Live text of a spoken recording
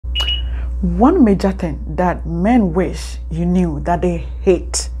One major thing that men wish you knew that they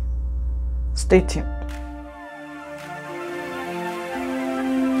hate. Stay tuned.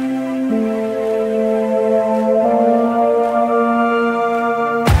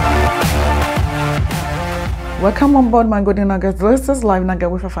 Welcome on board, my golden nuggets. This is Live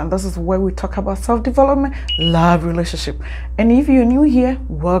Nugget with Fafa, and this is where we talk about self-development, love, relationship. And if you're new here,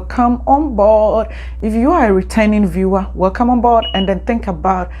 welcome on board. If you are a returning viewer, welcome on board. And then think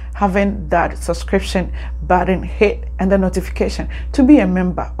about having that subscription button hit and the notification to be a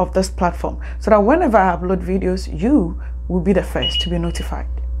member of this platform, so that whenever I upload videos, you will be the first to be notified.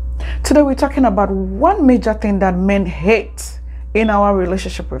 Today we're talking about one major thing that men hate in our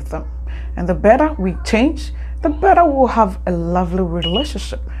relationship with them. And the better we change, the better we'll have a lovely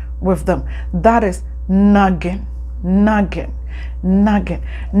relationship with them. That is nagging. Nagging.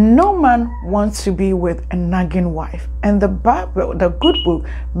 No man wants to be with a nagging wife. And the Bible, the good book,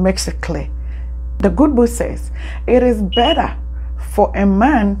 makes it clear. The good book says, it is better for a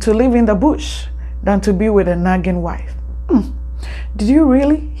man to live in the bush than to be with a nagging wife. Did you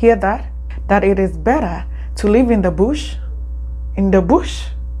really hear that? That it is better to live in the bush,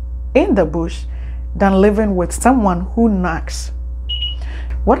 than living with someone who nags.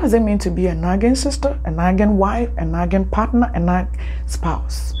 What does it mean to be a nagging sister, a nagging wife, a nagging partner, a nagging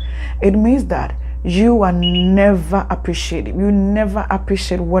spouse? It means that you are never appreciated. You never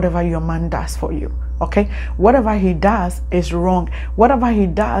appreciate whatever your man does for you. Okay? Whatever he does is wrong. Whatever he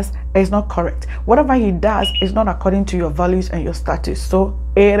does is not correct. Whatever he does is not according to your values and your status. So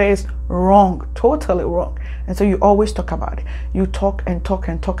it is wrong, totally wrong. And so you always talk about it. You talk about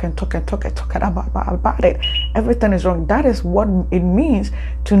it. Everything is wrong. That is what it means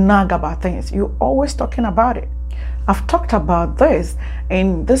to nag about things. You're always talking about it. I've talked about this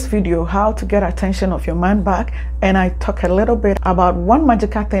in this video, how to get attention of your man back, and I talk a little bit about one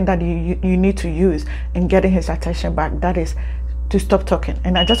magical thing that you need to use in getting his attention back. That is to stop talking.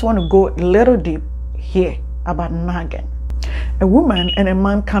 And I just want to go a little deep here about nagging. A woman and a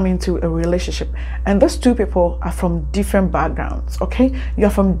man come into a relationship, and those two people are from different backgrounds. Okay, you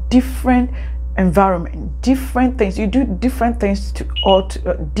are from different environment, different things. You do different things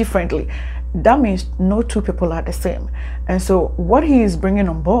differently. That means no two people are the same. And so what he is bringing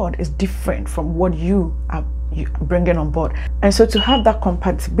on board is different from what you are bringing on board. And so to have that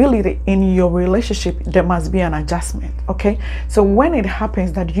compatibility in your relationship, there must be an adjustment. Okay, so when it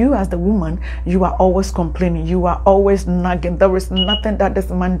happens that you as the woman, you are always complaining, you are always nagging, there is nothing that this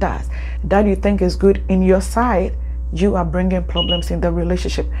man does that you think is good in your side, you are bringing problems in the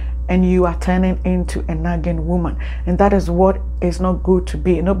relationship, and you are turning into a nagging woman. And that is what is not good to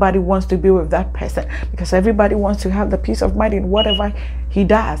be. Nobody wants to be with that person, because everybody wants to have the peace of mind in whatever he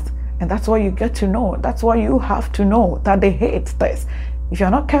does. And that's why you get to know. That's why you have to know that they hate this. If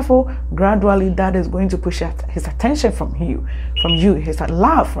you're not careful, gradually that is going to push his attention from you, his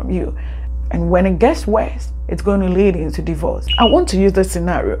love from you. And when it gets worse, it's going to lead into divorce. I want to use this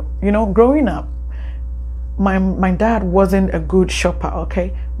scenario. You know, growing up, my dad wasn't a good shopper.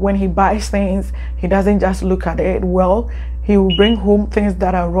 Okay, when he buys things, he doesn't just look at it well. He will bring home things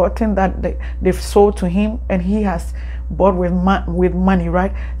that are rotten, that they've sold to him, and he has bought with money,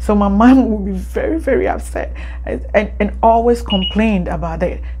 right? So my mom would be very, very upset and always complained about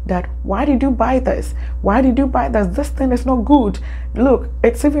it, that why did you buy this? Why did you buy this? This thing is not good. Look,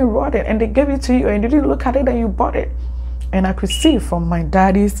 it's even rotten, and they gave it to you and you didn't look at it and you bought it. And I could see from my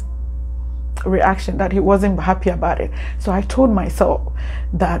daddy's reaction that he wasn't happy about it. So I told myself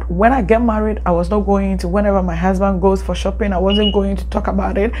that when I get married, I was not going to, whenever my husband goes for shopping, I wasn't going to talk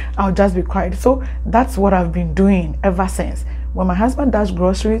about it. I'll just be quiet. So that's what I've been doing ever since. When my husband does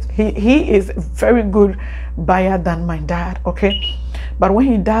groceries, he is a very good buyer than my dad. Okay, but when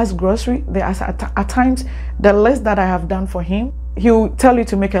he does grocery, there are at times the list that I have done for him, he'll tell you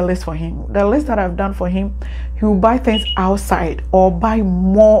to make a list for him. The list that I've done for him, he'll buy things outside or buy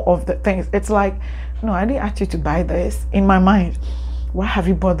more of the things. It's like, no, I didn't ask you to buy this. In my mind, why have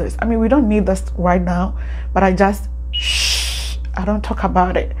you bought this? I mean, we don't need this right now, but I just I don't talk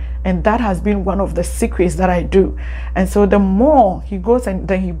about it. And that has been one of the secrets that I do. And so the more he goes and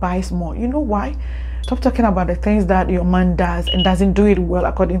then he buys more. You know why? Stop talking about the things that your man does and doesn't do it well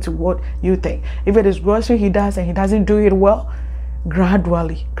according to what you think. If it is grocery he does and he doesn't do it well,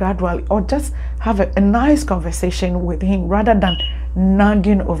 gradually, or just have a nice conversation with him rather than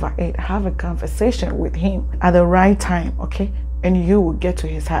nagging over it. Have a conversation with him at the right time, okay? And you will get to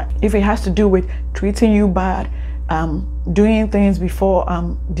his heart. If it has to do with treating you bad, doing things before,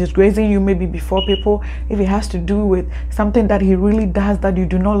 disgracing you maybe before people, if it has to do with something that he really does that you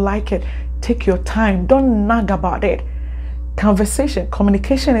do not like it, take your time. Don't nag about it. Conversation,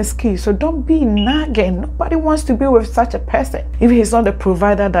 communication is key. So don't be nagging. Nobody wants to be with such a person. If he's not the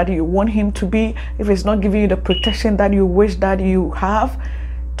provider that you want him to be, if he's not giving you the protection that you wish that you have,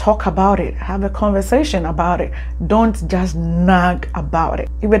 talk about it. Have a conversation about it. Don't just nag about it.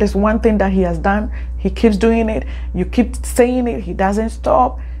 If it is one thing that he has done, he keeps doing it, you keep saying it, he doesn't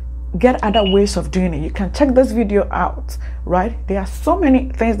stop, get other ways of doing it. You can check this video out, right? There are so many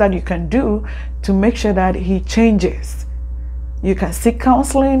things that you can do to make sure that he changes. You can seek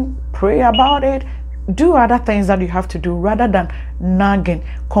counseling, pray about it, do other things that you have to do rather than nagging,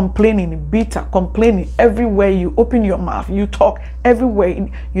 complaining, bitter, complaining everywhere you open your mouth, you talk everywhere.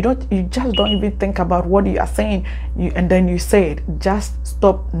 You just don't even think about what you are saying, and then you say it. Just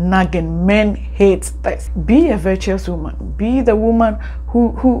stop nagging. Men hate this. Be a virtuous woman. Be the woman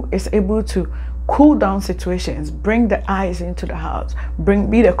who is able to cool down situations, bring the eyes into the house,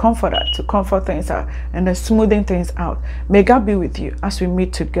 be the comforter to comfort things out, and then smoothing things out. May God be with you as we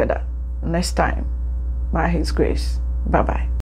meet together next time by His grace. Bye-bye.